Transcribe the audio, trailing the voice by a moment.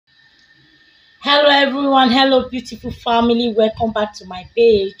Hello everyone, hello beautiful family, welcome back to my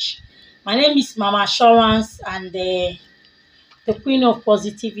page. My name is Mama Assurance and the queen of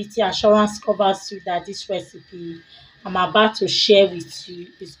positivity. Assurance covers you that this recipe I'm about to share with you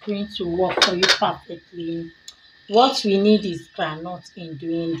is going to work for you perfectly. What we need is groundnut in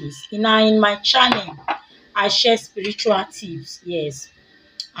doing this. In my channel, I share spiritual tips, yes,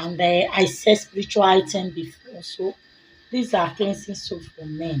 and I sell spiritual items before. So these are cleansing soap for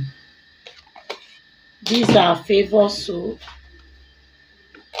men. These are favor soap.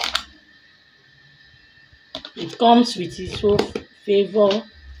 It comes with its own favor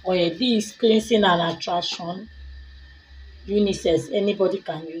oil. This cleansing and attraction unisex, anybody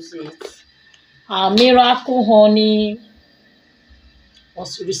can use it. Miracle honey.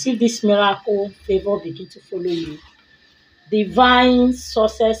 Once you receive this miracle, favor begin to follow you. Divine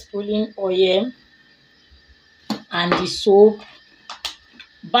success pulling oil and the soap.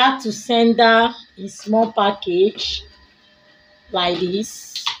 Back to sender in small package like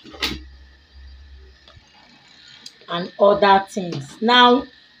this and other things. Now,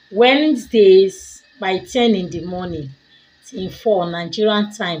 Wednesdays by 10 in the morning till 4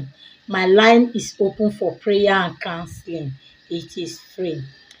 Nigerian time, my line is open for prayer and counseling. It is free.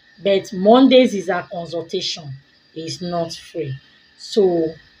 But Mondays is a consultation. It's not free.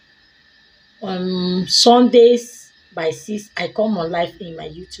 So on Sundays by 6, I come on live in my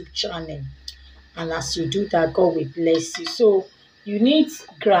YouTube channel. And as you do that, God will bless you. So you need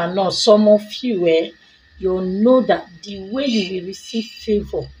groundnut. Some of you, you'll know that the way you will receive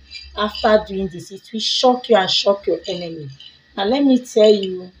favor after doing this, it will shock you and shock your enemy. Now let me tell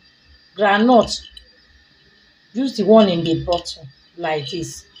you, groundnut, use the one in the bottle like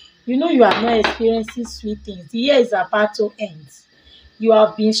this. You know you are not experiencing sweet things. The year is about to end. You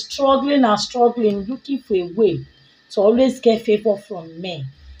have been struggling and struggling, looking for a way to always get favor from men.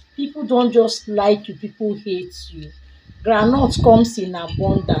 People don't just like you, people hate you. Groundnut comes in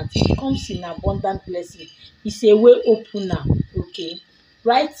abundance. It comes in abundant blessing. It's a way opener. Okay.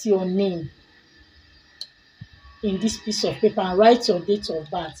 Write your name in this piece of paper and write your date of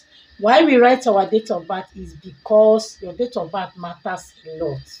birth. Why we write our date of birth is because your date of birth matters a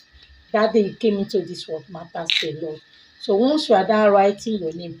lot. That day you came into this world matters a lot. So once you are done writing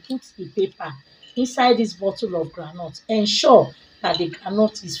your name, put the paper inside this bottle of groundnut. Ensure that the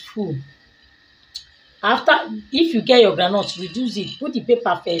groundnut is full. After, if you get your groundnut, reduce it. Put the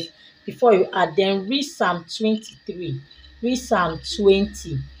paper first before you add. Then read Psalm 23, read Psalm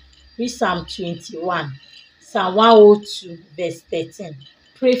 20, read Psalm 21, Psalm 102, verse 13.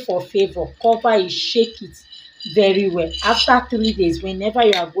 Pray for favor. Cover it, shake it very well. After 3 days, whenever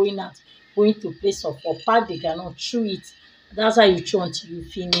you are going out, going to place of or pack the groundnut, chew it. That's how you chew until you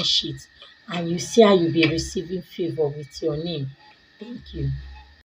finish it. And you see how you'll be receiving favor with your name. Thank you.